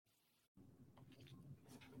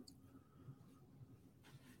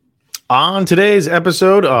On today's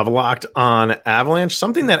episode of Locked On Avalanche,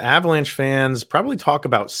 something that Avalanche fans probably talk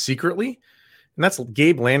about secretly, and that's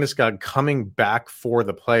Gabe Landeskog coming back for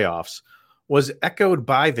the playoffs, was echoed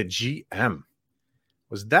by the GM.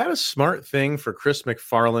 Was that a smart thing for Chris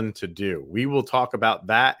MacFarland to do? We will talk about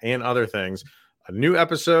that and other things. A new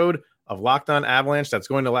episode of Locked On Avalanche that's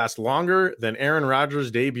going to last longer than Aaron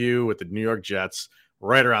Rodgers' debut with the New York Jets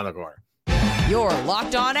right around the corner. You're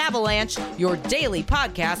Locked On Avalanche, your daily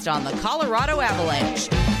podcast on the Colorado Avalanche.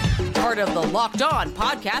 Part of the Locked On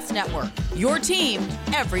Podcast Network, your team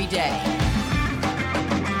every day.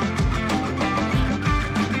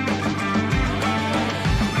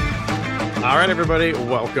 All right, everybody,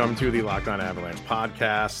 welcome to the Locked On Avalanche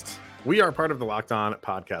podcast. We are part of the Locked On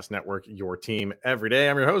Podcast Network, your team every day.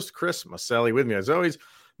 I'm your host, Chris Maselli. With me, as always,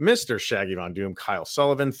 Mr. Shaggy Von Doom, Kyle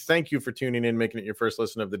Sullivan. Thank you for tuning in, making it your first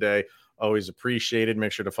listen of the day. Always appreciated.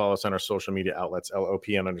 Make sure to follow us on our social media outlets,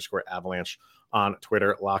 LOPN_Avalanche on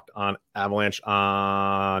Twitter, Locked On Avalanche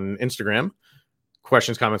on Instagram.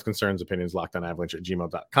 Questions, comments, concerns, opinions,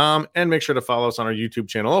 lockedonavalanche@gmail.com. And make sure to follow us on our YouTube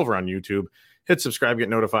channel over on YouTube. Hit subscribe, get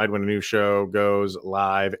notified when a new show goes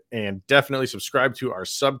live, and definitely subscribe to our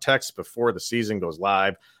subtext before the season goes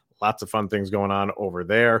live. Lots of fun things going on over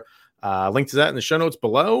there. Link to that in the show notes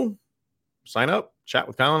below. Sign up, chat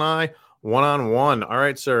with Kyle and I one-on-one. All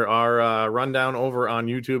right, sir, our rundown over on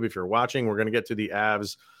YouTube. If you're watching, we're going to get to the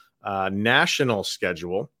Avs national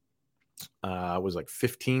schedule. It was like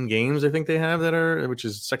 15 games, I think they have which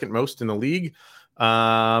is second most in the league.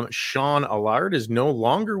 Sean Allard is no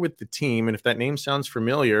longer with the team, and if that name sounds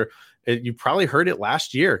familiar, you probably heard it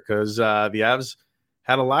last year because the Avs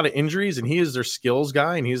had a lot of injuries, and he is their skills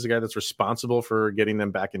guy, and he's the guy that's responsible for getting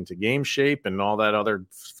them back into game shape and all that other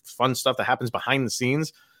fun stuff that happens behind the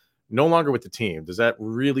scenes. No longer with the team. Does that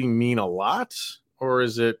really mean a lot, or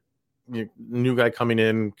is it new guy coming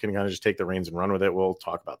in can kind of just take the reins and run with it? We'll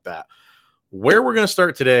talk about that. Where we're going to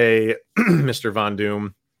start today, Mr. Von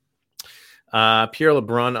Doom, Pierre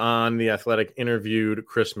LeBrun on The Athletic interviewed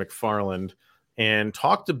Chris MacFarland and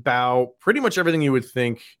talked about pretty much everything you would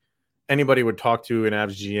think anybody would talk to an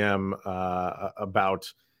Avs GM about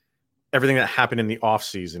everything that happened in the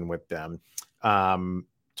offseason with them.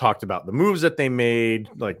 Talked about the moves that they made,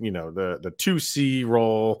 like, the 2C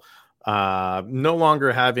role, no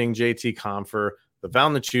longer having JT Compher, the Val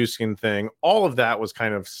Nichushkin thing. All of that was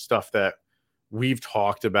kind of stuff that we've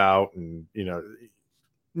talked about, and,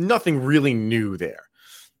 nothing really new there.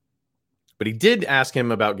 But he did ask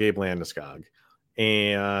him about Gabe Landeskog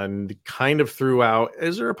and kind of threw out,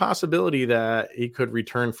 is there a possibility that he could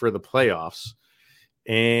return for the playoffs?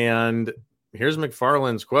 And here's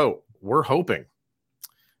MacFarland's quote: "We're hoping.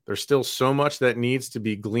 There's still so much that needs to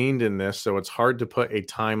be gleaned in this, so it's hard to put a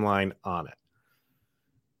timeline on it."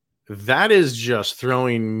 That is just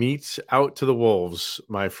throwing meat out to the wolves,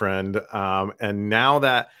 my friend. And now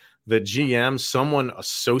that the GM, someone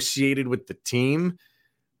associated with the team,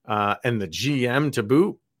 and the GM to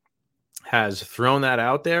boot, has thrown that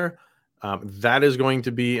out there, that is going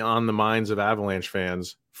to be on the minds of Avalanche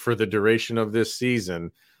fans for the duration of this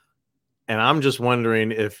season. And I'm just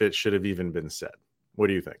wondering if it should have even been said. What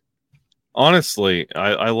do you think? Honestly,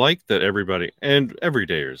 I like that everybody and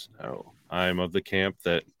everydayers know I'm of the camp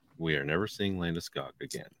that we are never seeing Landeskog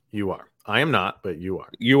again. You are. I am not, but you are.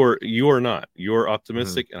 You are not. You're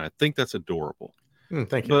optimistic, and I think that's adorable.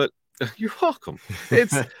 Thank you. But you're welcome.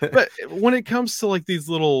 But when it comes to like these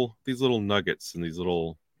little nuggets and these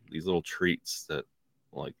little treats that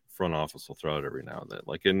like front office will throw out every now and then,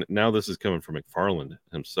 like, and now this is coming from MacFarland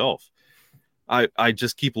himself. I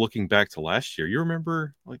just keep looking back to last year. You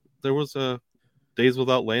remember, like, there was a Days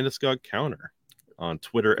Without Landeskog counter on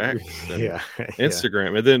Twitter X and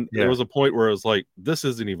Instagram. And then there was a point where I was like, this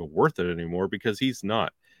isn't even worth it anymore because he's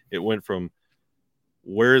not. It went from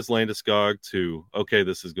where is Landeskog to, okay,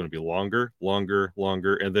 this is going to be longer,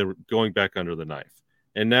 and then going back under the knife.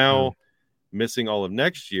 And now missing all of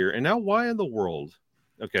next year. And now why in the world?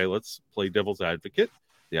 Okay, let's play devil's advocate.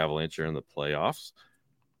 The Avalanche are in the playoffs.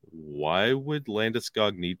 Why would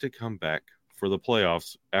Landeskog need to come back for the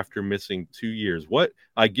playoffs after missing 2 years? What?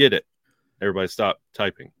 I get it. Everybody stop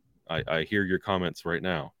typing. I hear your comments right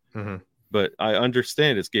now. Mm-hmm. But I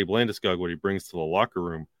understand it's Gabe Landeskog, what he brings to the locker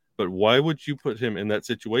room. But why would you put him in that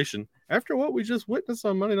situation after what we just witnessed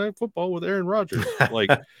on Monday Night Football with Aaron Rodgers? Like,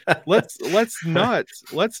 let's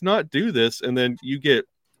not do this, and then you get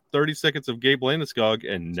 30 seconds of Gabe Landeskog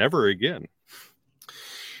and never again.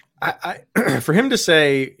 I for him to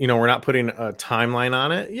say, we're not putting a timeline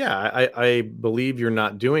on it. Yeah, I believe you're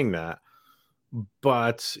not doing that,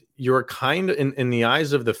 but you're kind of in the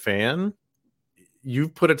eyes of the fan,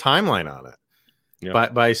 you've put a timeline on it.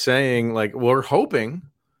 by saying like, we're hoping.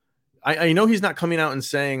 I know he's not coming out and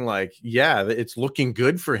saying like, yeah, it's looking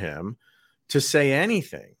good for him to say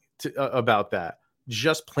anything about that.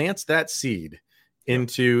 Just plants that seed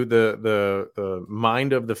into the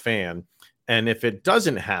mind of the fan. And if it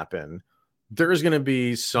doesn't happen, there's going to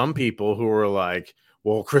be some people who are like,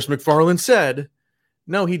 well, Chris MacFarland said.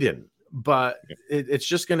 No, he didn't. But it's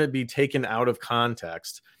just going to be taken out of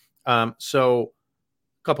context. So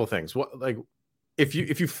a couple of things. Like if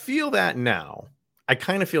you feel that now, I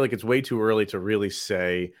kind of feel like it's way too early to really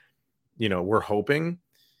say, we're hoping.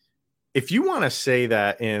 If you want to say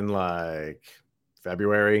that in like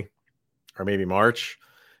February or maybe March,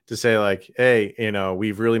 to say like, hey,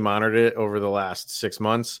 we've really monitored it over the last 6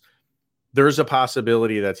 months. There's a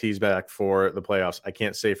possibility that he's back for the playoffs. I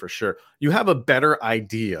can't say for sure. You have a better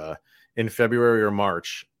idea in February or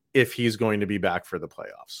March if he's going to be back for the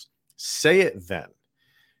playoffs. Say it then.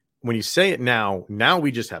 When you say it now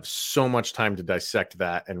we just have so much time to dissect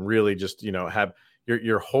that and really just, have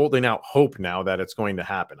you're holding out hope now that it's going to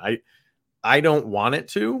happen. I don't want it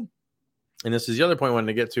to. And this is the other point I wanted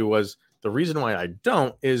to get to, was the reason why I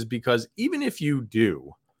don't is because even if you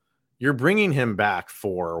do, you're bringing him back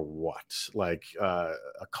for what? Like a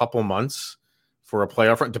couple months for a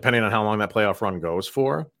playoff run, depending on how long that playoff run goes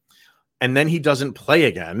for. And then he doesn't play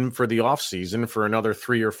again for the offseason for another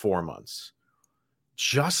 3 or 4 months.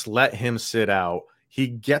 Just let him sit out. He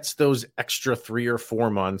gets those extra 3 or 4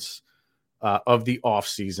 months of the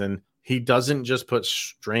offseason. He doesn't just put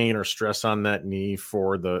strain or stress on that knee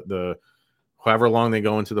for the however long they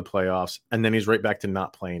go into the playoffs, and then he's right back to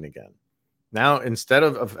not playing again. Now, instead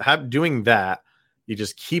of doing that, you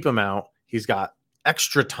just keep him out. He's got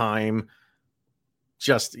extra time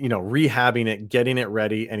just, rehabbing it, getting it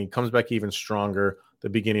ready, and he comes back even stronger the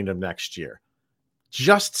beginning of next year.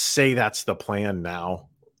 Just say that's the plan now.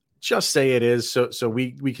 Just say it is, so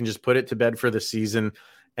we can just put it to bed for the season,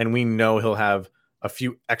 and we know he'll have a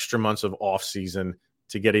few extra months of off season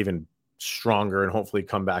to get even stronger and hopefully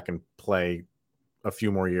come back and play a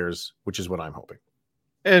few more years, which is what I'm hoping.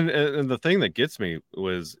 And the thing that gets me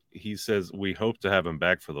was he says we hope to have him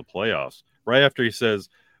back for the playoffs. Right after he says,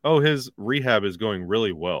 "Oh, his rehab is going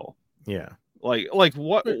really well." Yeah, like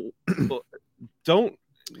what? Don't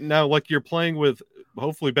now like you're playing with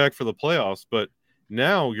hopefully back for the playoffs, but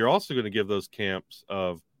now you're also going to give those camps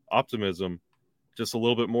of optimism just a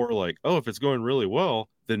little bit more. Like, oh, if it's going really well,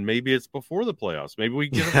 then maybe it's before the playoffs. Maybe we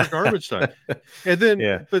get him for garbage time. And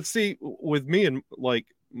then, but see, with me and like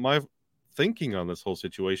my thinking on this whole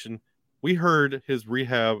situation, we heard his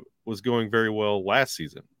rehab was going very well last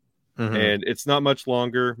season, and it's not much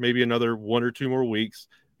longer, maybe another 1 or 2 more weeks,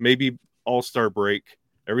 maybe all-star break,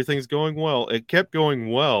 everything's going well. It kept going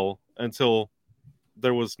well until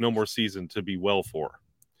there was no more season to be well for.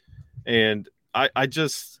 And I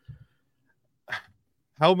just,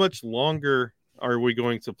 how much longer are we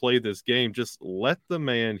going to play this game? Just let the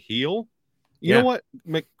man heal. You know what,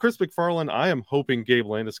 Chris MacFarland, I am hoping Gabe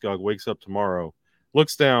Landeskog wakes up tomorrow,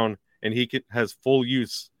 looks down, and he has full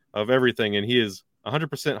use of everything, and he is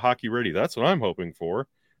 100% hockey ready. That's what I'm hoping for.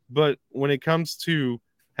 But when it comes to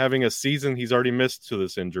having a season he's already missed to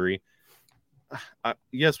this injury,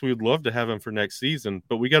 yes, we would love to have him for next season,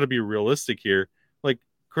 but we got to be realistic here. Like,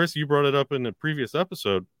 Chris, you brought it up in a previous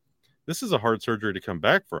episode. This is a hard surgery to come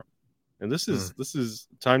back from. And this is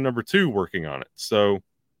time number 2 working on it. So,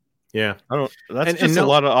 yeah, that's a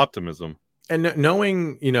lot of optimism. And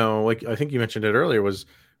knowing, like I think you mentioned it earlier, was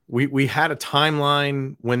we had a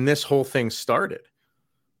timeline when this whole thing started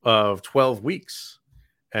of 12 weeks,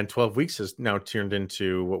 and 12 weeks has now turned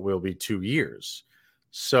into what will be 2 years.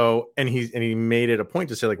 So, and he made it a point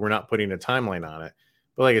to say, like, we're not putting a timeline on it.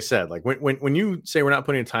 But like I said, like when you say we're not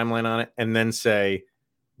putting a timeline on it, and then say,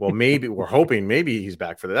 well, maybe we're hoping maybe he's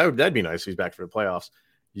back for that'd be nice if he's back for the playoffs.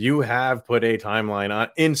 You have put a timeline on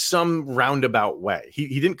in some roundabout way.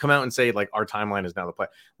 He didn't come out and say, like, our timeline is now the play,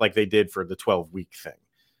 like they did for the 12-week thing.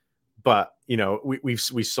 But, we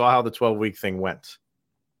saw how the 12-week thing went.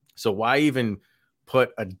 So why even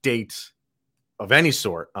put a date of any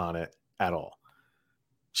sort on it at all?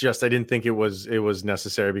 I didn't think it was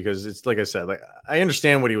necessary, because it's like I said, like, I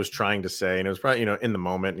understand what he was trying to say, and it was probably, in the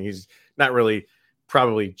moment, and he's not really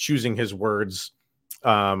probably choosing his words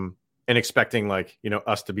and expecting, like,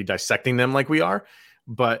 us to be dissecting them like we are.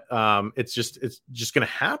 But it's just going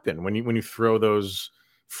to happen when you throw those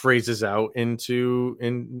phrases out into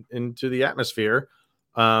the atmosphere.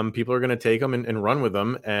 People are going to take them and run with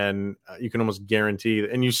them, and you can almost guarantee,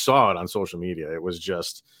 and you saw it on social media, it was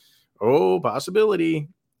just, possibility.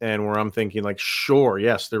 And where I'm thinking, like, sure,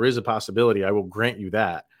 yes, there is a possibility, I will grant you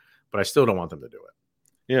that, but I still don't want them to do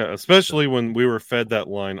it. Yeah, especially when we were fed that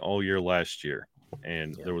line all year last year,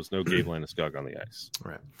 and there was no Gabe Landeskog on the ice.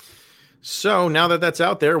 Right. So now that that's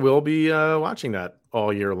out there, we'll be watching that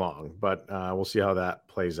all year long, but we'll see how that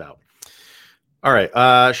plays out. All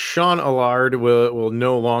right. Sean Allard will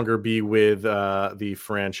no longer be with the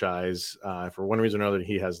franchise. For one reason or another,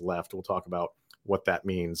 he has left. We'll talk about what that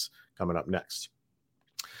means coming up next.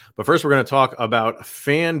 But first, we're going to talk about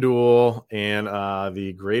FanDuel and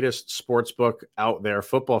the greatest sports book out there.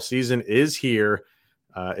 Football season is here.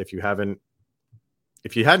 If you hadn't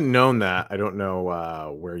known that, I don't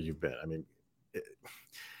know where you've been. I mean,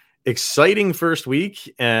 exciting first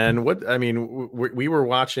week. And we were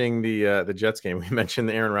watching the Jets game. We mentioned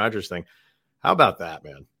the Aaron Rodgers thing. How about that,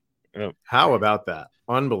 man? Yep. How about that?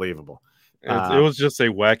 Unbelievable. It was just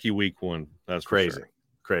a wacky week one. That's crazy.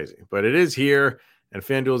 But it is here. And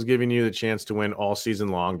FanDuel is giving you the chance to win all season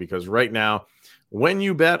long, because right now, when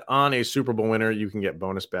you bet on a Super Bowl winner, you can get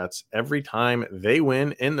bonus bets every time they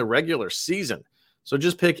win in the regular season. So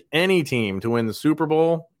just pick any team to win the Super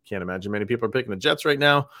Bowl. Can't imagine many people are picking the Jets right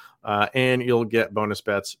now. And you'll get bonus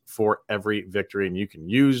bets for every victory. And you can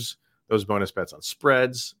use those bonus bets on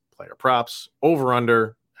spreads, player props,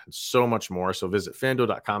 over-under, and so much more. So visit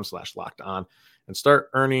FanDuel.com/lockedon and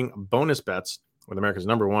start earning bonus bets with America's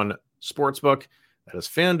 #1 sportsbook. That is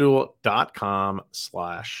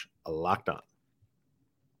FanDuel.com/lockedon.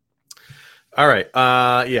 All right.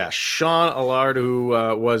 Sean Allard, who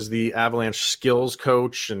was the Avalanche skills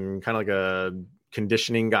coach and kind of like a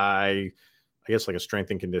conditioning guy, I guess like a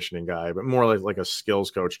strength and conditioning guy, but more like a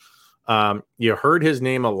skills coach. You heard his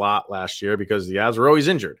name a lot last year because the Avs were always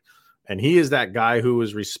injured. And he is that guy who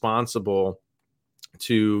was responsible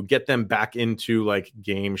to get them back into like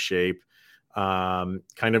game shape,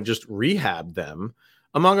 kind of just rehab them,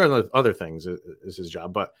 among other things is his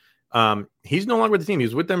job. But he's no longer with the team. He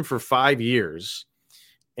was with them for 5 years.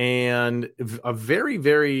 And a very,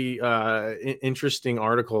 very interesting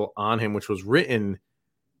article on him, which was written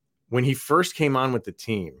when he first came on with the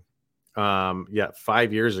team.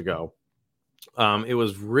 5 years ago. It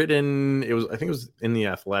was written, I think it was in The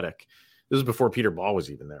Athletic. This was before Peter Ball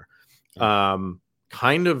was even there.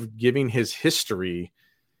 Kind of giving his history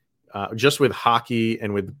just with hockey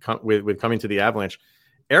and with coming to the Avalanche.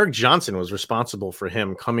 Eric Johnson was responsible for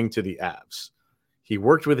him coming to the Avs. He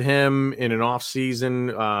worked with him in an off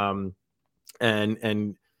season,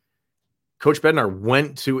 and Coach Bednar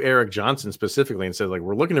went to Eric Johnson specifically and said, like,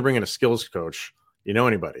 we're looking to bring in a skills coach. You know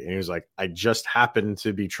anybody? And he was like, I just happened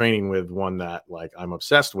to be training with one that like I'm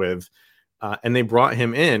obsessed with. And they brought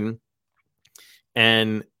him in,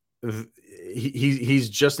 and he's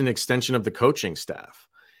just an extension of the coaching staff.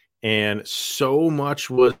 And so much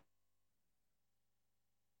was.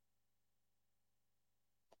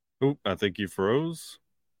 Oh, I think you froze.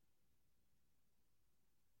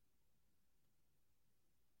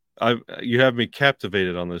 You have me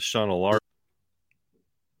captivated on this Sean Allard.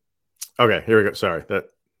 Okay, here we go. Sorry,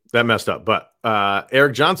 that messed up. But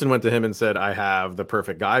Eric Johnson went to him and said, I have the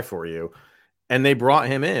perfect guy for you. And they brought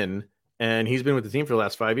him in, and he's been with the team for the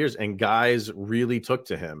last 5 years, and guys really took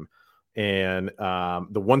to him. And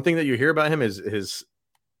the one thing that you hear about him is his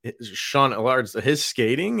Sean Allard's, his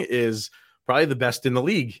skating is probably the best in the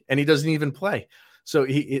league, and he doesn't even play. So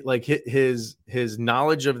his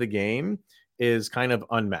knowledge of the game is kind of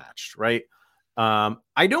unmatched, right?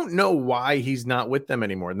 I don't know why he's not with them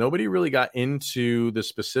anymore. Nobody really got into the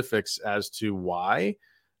specifics as to why,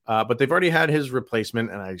 but they've already had his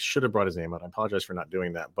replacement, and I should have brought his name out. I apologize for not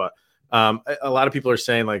doing that. But a lot of people are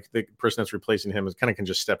saying like the person that's replacing him is kind of can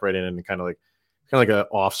just step right in and kind of like an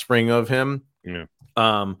offspring of him. Yeah.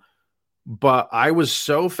 But I was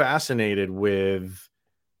so fascinated with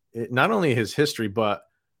it, not only his history, but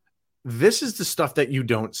this is the stuff that you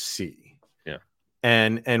don't see. Yeah.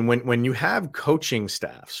 And when you have coaching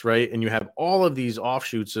staffs, right, and you have all of these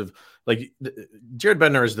offshoots of like Jared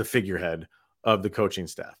Bednar is the figurehead of the coaching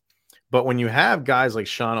staff, but when you have guys like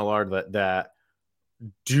Sean Allard that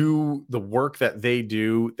do the work that they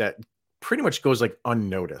do, that pretty much goes like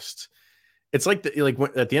unnoticed. It's like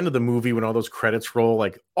at the end of the movie when all those credits roll,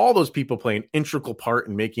 like all those people play an integral part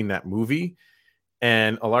in making that movie,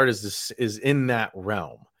 and Allard is in that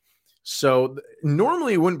realm. So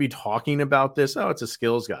normally we wouldn't be talking about this. Oh, it's a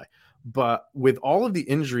skills guy. But with all of the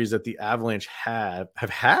injuries that the Avalanche have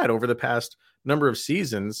had over the past number of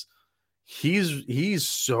seasons, he's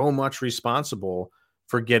so much responsible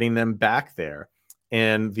for getting them back there.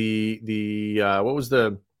 And what was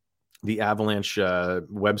the Avalanche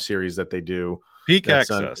web series that they do? Peak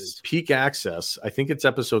Access. Peak Access. I think it's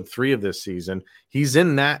episode 3 of this season. He's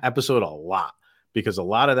in that episode a lot because a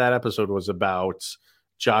lot of that episode was about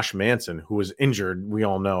Josh Manson, who was injured. We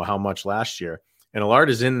all know how much last year. And Allard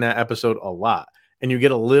is in that episode a lot. And you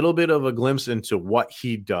get a little bit of a glimpse into what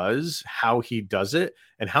he does, how he does it,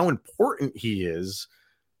 and how important he is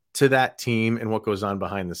to that team and what goes on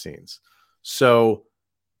behind the scenes. So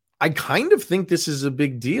I kind of think this is a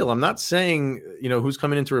big deal. I'm not saying, who's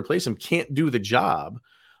coming in to replace him can't do the job,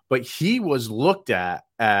 but he was looked at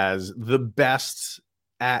as the best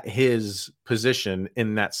at his position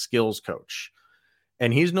in that skills coach.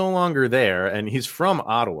 And he's no longer there. And he's from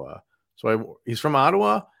Ottawa. He's from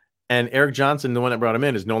Ottawa. And Eric Johnson, the one that brought him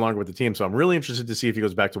in, is no longer with the team. So I'm really interested to see if he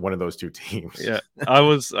goes back to one of those two teams. Yeah, I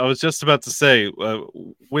was just about to say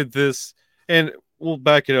with this, and we'll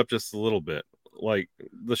back it up just a little bit. Like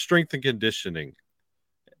the strength and conditioning.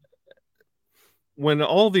 When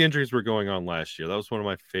all the injuries were going on last year, that was one of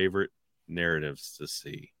my favorite narratives to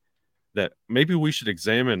see. That maybe we should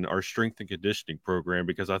examine our strength and conditioning program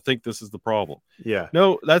because I think this is the problem. Yeah.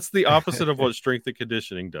 No, that's the opposite of what strength and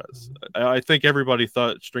conditioning does. I think everybody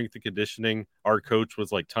thought strength and conditioning, our coach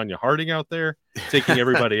was like Tanya Harding out there taking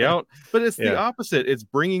everybody out, but it's the opposite. It's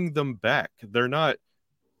bringing them back. They're not,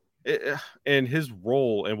 and his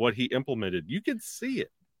role and what he implemented, you could see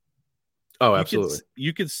it. Oh, absolutely.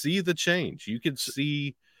 You could see the change. You could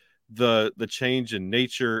see the change in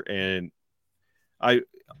nature. And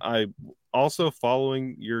I also,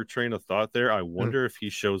 following your train of thought there, I wonder if he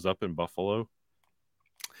shows up in Buffalo.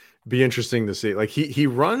 Be interesting to see. Like he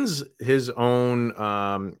runs his own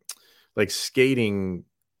like skating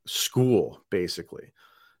school basically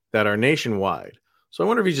that are nationwide. So I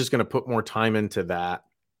wonder if he's just going to put more time into that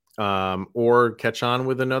or catch on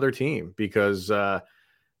with another team because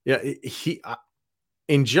he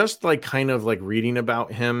in just like kind of like reading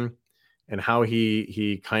about him and how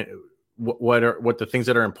he kind of what the things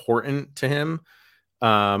that are important to him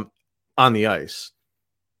on the ice.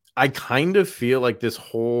 I kind of feel like this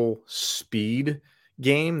whole speed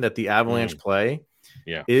game that the Avalanche play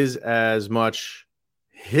is as much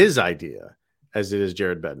his idea as it is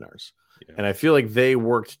Jared Bednar's. Yeah. And I feel like they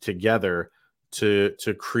worked together to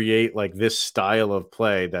create like this style of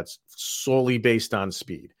play that's solely based on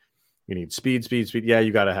speed. You need speed. Yeah,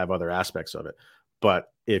 you got to have other aspects of it.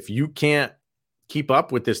 But if you can't keep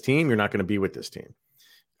up with this team, you're not going to be with this team.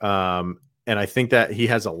 And I think that he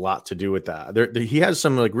has a lot to do with that. He has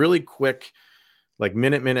some like really quick, like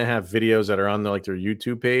minute and a half videos that are on their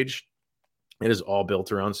YouTube page. It is all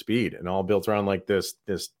built around speed and all built around like this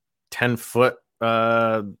 10-foot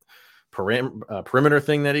perimeter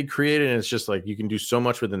thing that he created. And it's just like, you can do so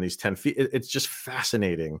much within these 10 feet. It's just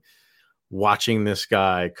fascinating watching this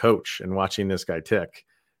guy coach and watching this guy tick.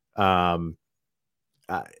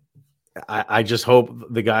 I just hope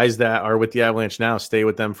the guys that are with the Avalanche now stay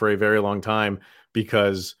with them for a very long time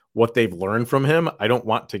because what they've learned from him, I don't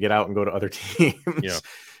want to get out and go to other teams. Yeah.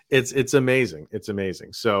 It's amazing. It's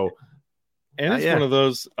amazing. So, and it's one of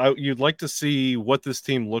those, you'd like to see what this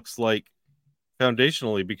team looks like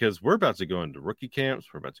foundationally because we're about to go into rookie camps.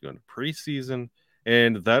 We're about to go into preseason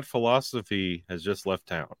and that philosophy has just left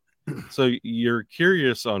town. So you're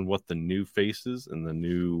curious on what the new faces and the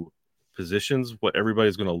new positions, what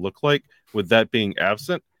everybody's going to look like with that being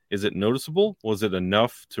absent. Is it noticeable? Was it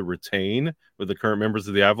enough to retain with the current members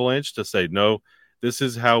of the Avalanche to say, no, this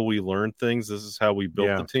is how we learn things. This is how we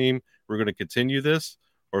built the team. We're going to continue this.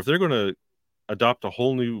 Or if they're going to adopt a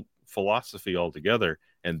whole new philosophy altogether,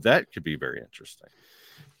 and that could be very interesting.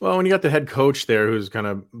 Well, when you got the head coach there, who's kind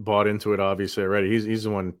of bought into it, obviously already, he's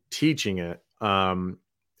the one teaching it.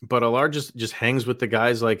 But Allard just hangs with the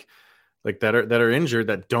guys like that are injured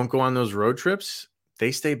that don't go on those road trips.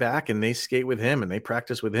 They stay back and they skate with him and they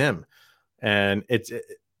practice with him. And it's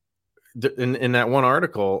in that one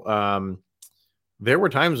article. There were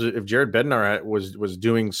times if Jared Bednar was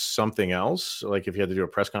doing something else, like if he had to do a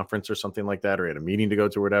press conference or something like that, or he had a meeting to go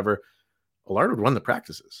to or whatever, Allard would run the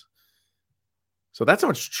practices. So that's how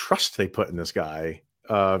much trust they put in this guy.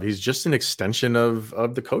 He's just an extension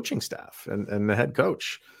of the coaching staff and the head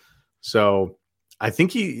coach. So I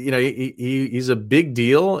think he's a big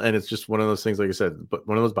deal, and it's just one of those things, like I said, but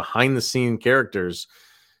one of those behind the scene characters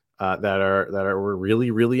that are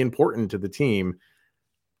really, really important to the team.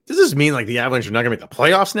 Does this mean like the Avalanche are not going to make the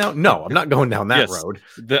playoffs now? No, I'm not going down that road.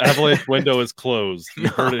 The Avalanche window is closed. You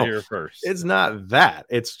heard it here first. It's not that.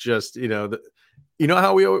 It's just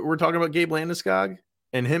how we're talking about Gabe Landeskog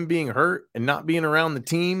and him being hurt and not being around the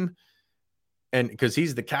team, and because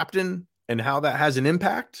he's the captain, and how that has an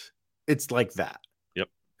impact. It's like that. Yep.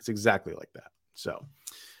 It's exactly like that. So,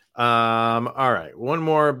 all right. One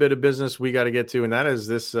more bit of business we got to get to, and that is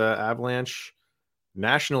this Avalanche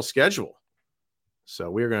national schedule. So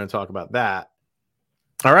we're going to talk about that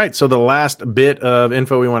All right. So the last bit of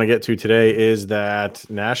info we want to get to today is that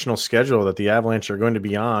national schedule that the Avalanche are going to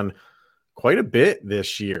be on quite a bit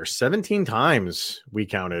this year. 17 times we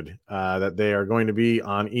counted that they are going to be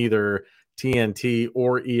on either TNT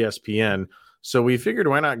or ESPN. So we figured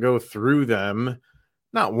why not go through them,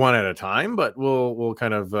 not one at a time, but we'll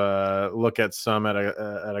kind of look at some at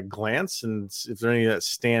a glance, and if there are any that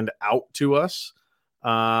stand out to us.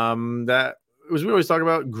 That was, we always talk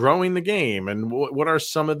about growing the game, and what are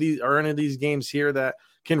some of these, are any of these games here that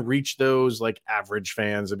can reach those like average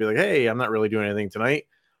fans and be like, hey, I'm not really doing anything tonight.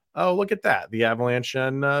 Oh, look at that. The Avalanche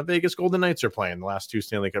and Vegas Golden Knights are playing the last 2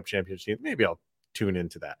 Stanley Cup championships. Maybe I'll tune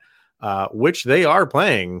into that, which they are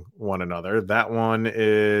playing one another. That one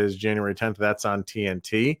is January 10th. That's on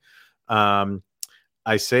TNT.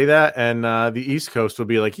 I say that, and the East Coast will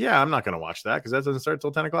be like, yeah, I'm not going to watch that because that doesn't start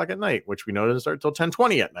till 10 o'clock at night, which we know doesn't start till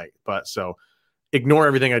 10:20 at night. But so ignore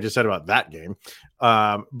everything I just said about that game.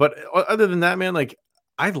 But other than that, man, like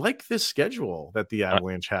I like this schedule that the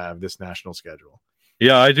Avalanche have, this national schedule.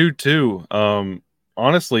 Yeah, I do too.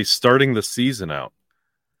 Honestly, starting the season out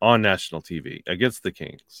on national TV against the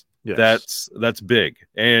Kings, yes, that's big.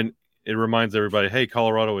 And it reminds everybody, hey,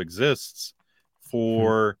 Colorado exists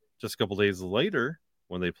for just a couple days later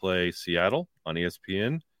when they play Seattle on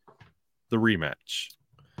ESPN, the rematch.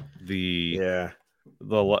 The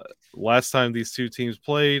last time these two teams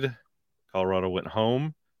played, Colorado went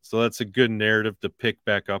home. So that's a good narrative to pick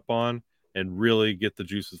back up on and really get the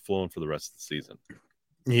juices flowing for the rest of the season.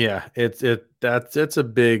 Yeah, it's a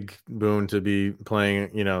big boon to be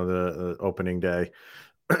playing, the opening day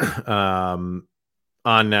on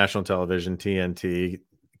national television, TNT.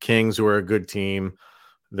 Kings were a good team.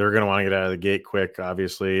 They're going to want to get out of the gate quick.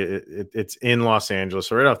 Obviously, it's in Los Angeles,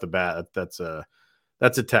 so right off the bat, that's a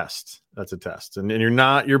test. That's a test, and you're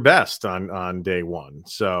not your best on day one.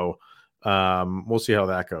 So we'll see how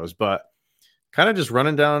that goes. But kind of just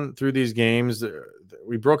running down through these games,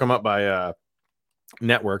 we broke them up by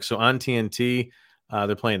network. So on TNT,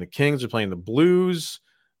 they're playing the Kings, they're playing the Blues,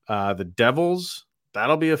 the Devils.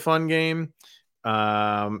 That'll be a fun game.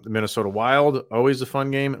 The Minnesota Wild, always a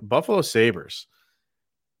fun game. Buffalo Sabres.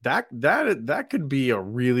 That could be a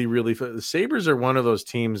really, really fun. The Sabres are one of those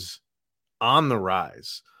teams on the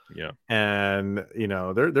rise. Yeah. And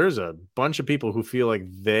there's a bunch of people who feel like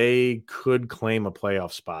they could claim a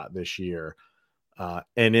playoff spot this year.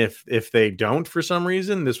 And if they don't, for some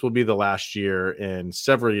reason, this will be the last year in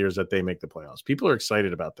several years that they make the playoffs. People are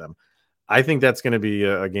excited about them. I think that's going to be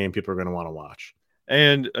a game people are going to want to watch.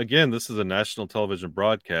 And again, this is a national television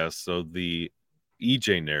broadcast, so the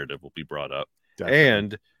EJ narrative will be brought up. Definitely.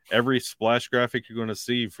 And every splash graphic you're going to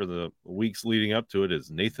see for the weeks leading up to it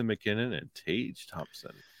is Nathan McKinnon and Tage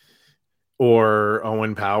Thompson. Or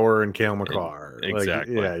Owen Power and Cale Makar.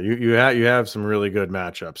 Exactly. Like, yeah, you have some really good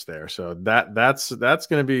matchups there. So that's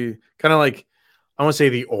going to be kind of like, I want to say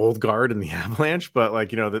the old guard in the Avalanche, but like,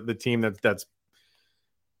 the team that's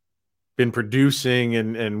been producing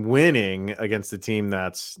and winning against the team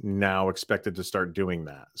that's now expected to start doing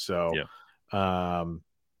that. So that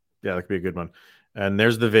could be a good one. And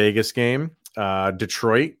there's the Vegas game.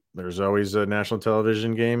 Detroit. There's always a national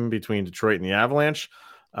television game between Detroit and the Avalanche.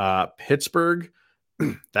 Pittsburgh,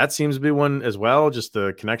 that seems to be one as well. Just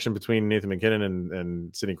the connection between Nathan McKinnon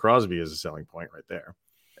and Sidney Crosby is a selling point right there.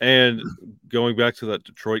 And going back to that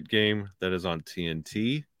Detroit game that is on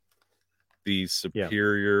TNT, the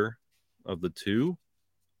superior of the two.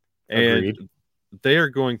 Agreed. And they are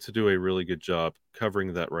going to do a really good job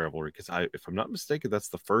covering that rivalry because if I'm not mistaken, that's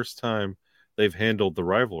the first time they've handled the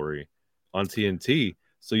rivalry on TNT.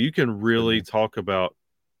 So you can really talk about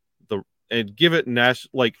and give it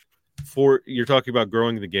you're talking about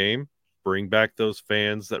growing the game, bring back those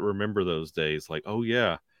fans that remember those days. Like, oh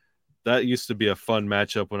yeah, that used to be a fun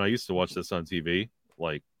matchup when I used to watch this on TV.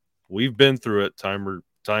 Like, we've been through it time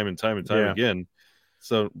and time again.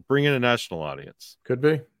 So bring in a national audience. Could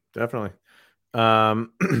be, definitely. And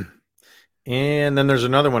then there's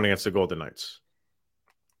another one against the Golden Knights.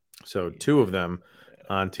 So 2 of them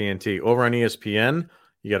on TNT. Over on ESPN,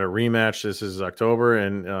 you got a rematch. This is October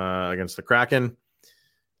and against the Kraken.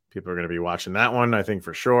 People are going to be watching that one, I think,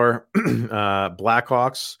 for sure.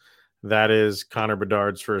 Blackhawks. That is Connor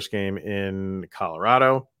Bedard's first game in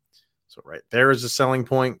Colorado. So right there is a selling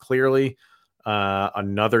point, clearly.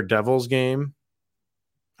 Another Devils game.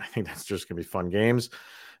 I think that's just going to be fun games.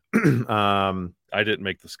 I didn't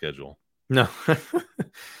make the schedule. No.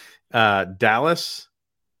 Dallas.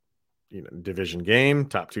 Division game,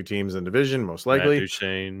 top 2 teams in division, most likely. Matt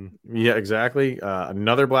Duchene. Yeah, exactly.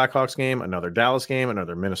 Another Blackhawks game, another Dallas game,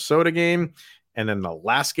 another Minnesota game. And then the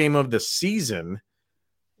last game of the season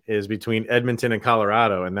is between Edmonton and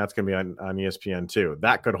Colorado, and that's going to be on ESPN2.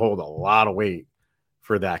 That could hold a lot of weight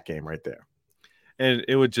for that game right there. And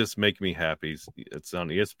it would just make me happy. It's on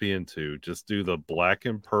ESPN2. Just do the black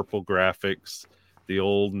and purple graphics, the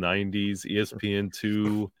old 90s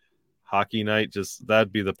ESPN2 hockey night. Just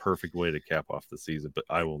that'd be the perfect way to cap off the season, but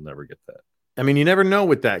I will never get that. I mean, you never know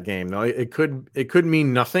with that game, though. It could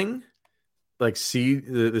mean nothing. Like,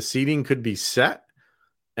 the seeding could be set,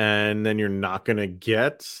 and then you're not going to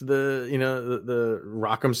get the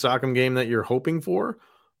Rock'em Sock'em game that you're hoping for,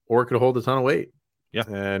 or it could hold a ton of weight. Yeah,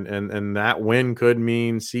 and that win could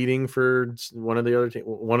mean seeding for one of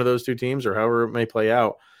those two teams, or however it may play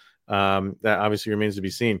out. That obviously remains to be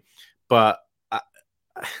seen. But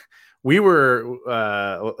we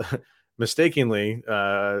were mistakenly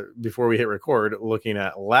before we hit record looking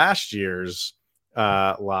at last year's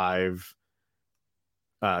live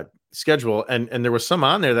schedule, and there was some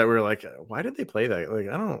on there that we were like, why did they play that? Like,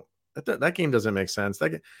 I don't. That game doesn't make sense.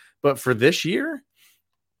 But for this year,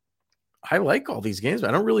 I like all these games.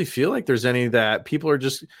 I don't really feel like there's any that people are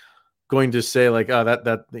just going to say like, oh,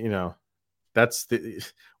 that's the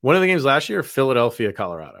one of the games last year, Philadelphia,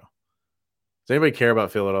 Colorado. Does anybody care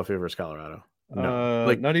about Philadelphia versus Colorado?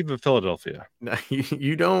 No, not even Philadelphia.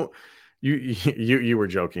 You don't. You were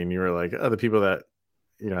joking. You were like, oh, the people that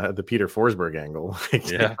had the Peter Forsberg angle.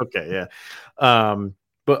 Yeah. Okay. Yeah.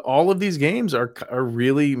 But all of these games are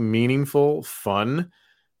really meaningful, fun.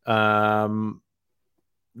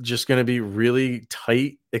 Just going to be really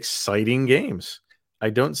tight, exciting games.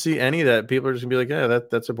 I don't see any that people are just gonna be like, yeah,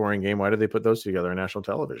 that's a boring game. Why did they put those together on national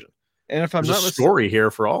television? And if I'm There's not a story here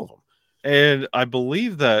for all of them. And I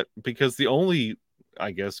believe that because the only,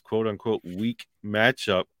 I guess, quote unquote, weak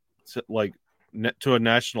matchup to a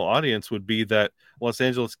national audience would be that Los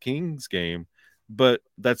Angeles Kings game, but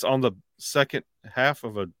that's on the second half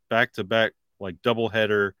of a back-to-back like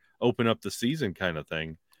doubleheader, open up the season kind of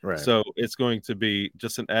thing. Right. So it's going to be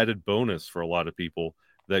just an added bonus for a lot of people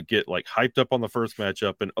that get like hyped up on the first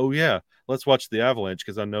matchup and, oh yeah, let's watch the Avalanche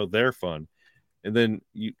because I know they're fun. And then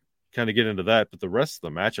you kind of get into that, but the rest of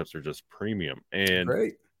the matchups are just premium, and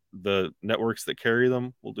Great. The networks that carry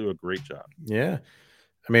them will do a great job. Yeah.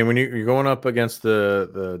 I mean, when you're going up against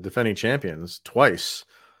the defending champions twice,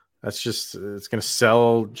 it's going to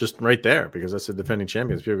sell just right there because that's the defending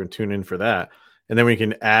champions. People are going to tune in for that. And then we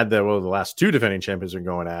can add that, the last two defending champions are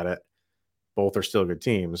going at it. Both are still good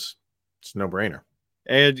teams. It's a no-brainer.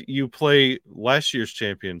 And you play last year's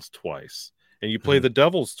champions twice. And you play the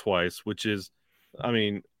Devils twice, which is, I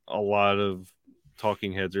mean, a lot of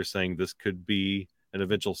talking heads are saying this could be an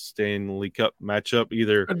eventual Stanley Cup matchup,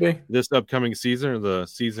 either this upcoming season or the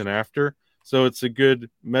season after. So it's a good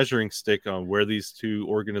measuring stick on where these two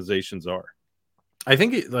organizations are. I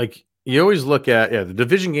think you always look at, the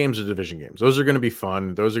division games are division games. Those are going to be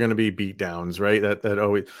fun. Those are going to be beatdowns, right? That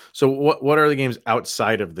always. So what are the games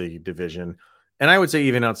outside of the division? And I would say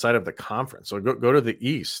even outside of the conference. So go to the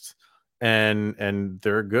East, and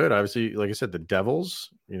they're good. Obviously, like I said, the Devils,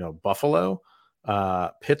 Buffalo,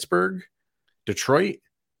 Pittsburgh, Detroit.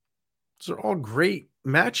 Those are all great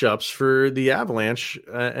matchups for the Avalanche,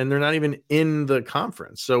 and they're not even in the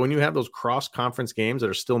conference. So when you have those cross-conference games that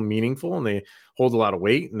are still meaningful and they hold a lot of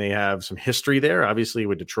weight and they have some history there, obviously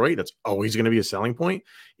with Detroit, that's always going to be a selling point,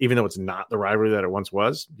 even though it's not the rivalry that it once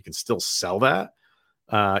was. You can still sell that.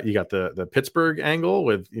 You got the Pittsburgh angle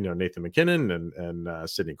with Nathan McKinnon and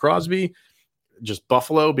Sidney Crosby, just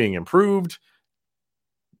Buffalo being improved,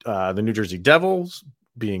 the New Jersey Devils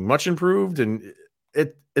being much improved, and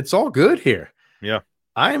it's all good here. Yeah.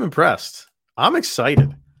 I am impressed. I'm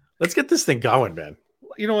excited. Let's get this thing going, man.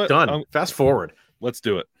 You know what? Done. Fast forward. Let's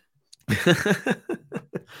do it.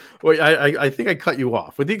 Wait, I think I cut you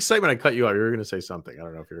off. With the excitement, I cut you off. You were going to say something. I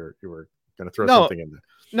don't know if you were going to throw something in there.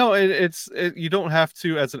 No, you don't have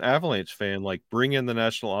to, as an Avalanche fan, like bring in the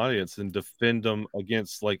national audience and defend them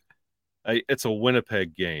against it's a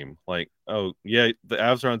Winnipeg game. Like, oh yeah, the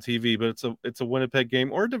Avs are on TV, but it's a Winnipeg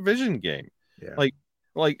game or a division game. Yeah.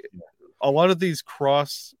 Like a lot of these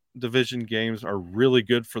cross division games are really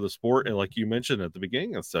good for the sport. And like you mentioned at the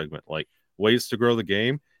beginning of the segment, like ways to grow the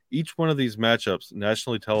game. Each one of these matchups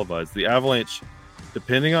nationally televised. The Avalanche,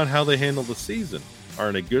 depending on how they handle the season, are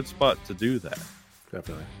in a good spot to do that.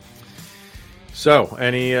 Definitely. So,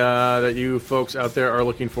 any that you folks out there are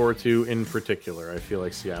looking forward to in particular? I feel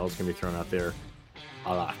like Seattle's going to be thrown out there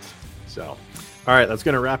a lot. So, all right, that's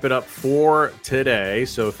going to wrap it up for today.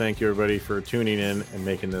 So, thank you, everybody, for tuning in and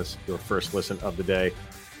making this your first listen of the day.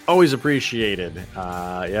 Always appreciated.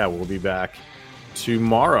 We'll be back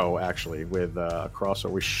tomorrow, actually, with a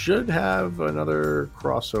crossover. We should have another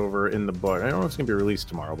crossover in the book. I don't know if it's going to be released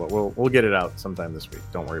tomorrow, but we'll get it out sometime this week.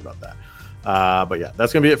 Don't worry about that. But yeah,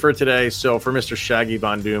 that's going to be it for today. So for Mr. Shaggy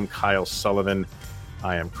Von Doom, Kyle Sullivan,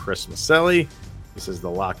 I am Chris Maselli. This is the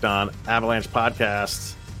Locked On Avalanche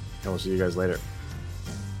podcast, and we'll see you guys later.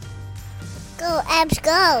 Go, Abs,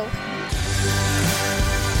 go!